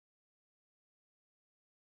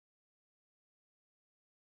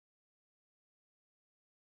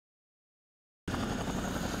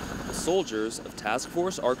soldiers of Task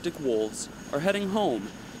Force Arctic Wolves are heading home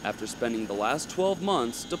after spending the last 12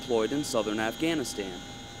 months deployed in southern Afghanistan.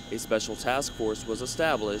 A special task force was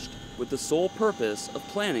established with the sole purpose of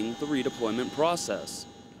planning the redeployment process.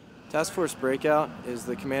 Task Force Breakout is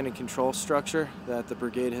the command and control structure that the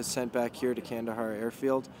brigade has sent back here to Kandahar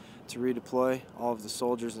Airfield to redeploy all of the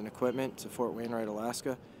soldiers and equipment to Fort Wainwright,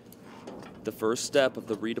 Alaska. The first step of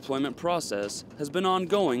the redeployment process has been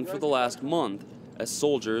ongoing for the last month as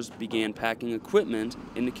soldiers began packing equipment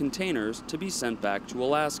into containers to be sent back to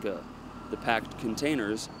Alaska. The packed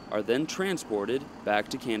containers are then transported back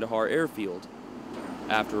to Kandahar Airfield.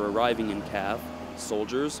 After arriving in CAF,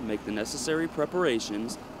 soldiers make the necessary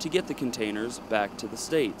preparations to get the containers back to the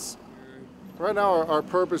States. Right now our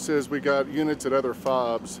purpose is we got units at other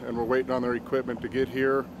FOBs and we're waiting on their equipment to get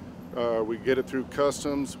here. We get it through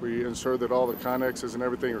customs, we ensure that all the connexes and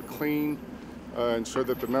everything are clean, ensure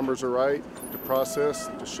that the numbers are right, to process,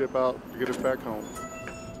 to ship out, to get us back home.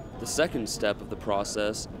 The second step of the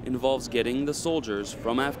process involves getting the soldiers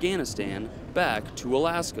from Afghanistan back to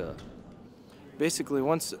Alaska. Basically,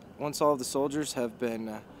 once all of the soldiers have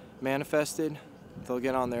been manifested, they'll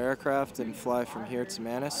get on their aircraft and fly from here to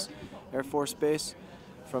Manus Air Force Base.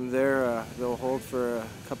 From there, they'll hold for a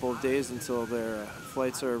couple of days until their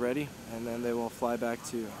flights are ready, and then they will fly back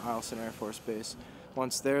to Eielson Air Force Base.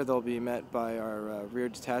 Once there, they'll be met by our rear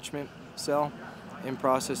detachment cell and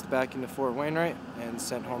processed back into Fort Wainwright and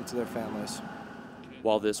sent home to their families.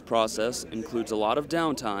 While this process includes a lot of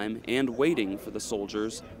downtime and waiting for the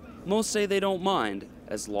soldiers, most say they don't mind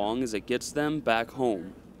as long as it gets them back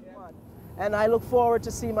home. And I look forward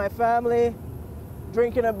to see my family,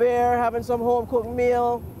 drinking a beer, having some home-cooked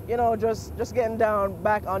meal, you know, just getting down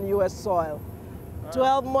back on U.S. soil.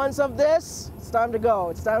 12 months of this, it's time to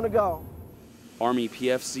go, it's time to go. Army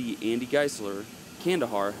PFC Andy Geisler,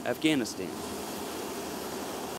 Kandahar, Afghanistan.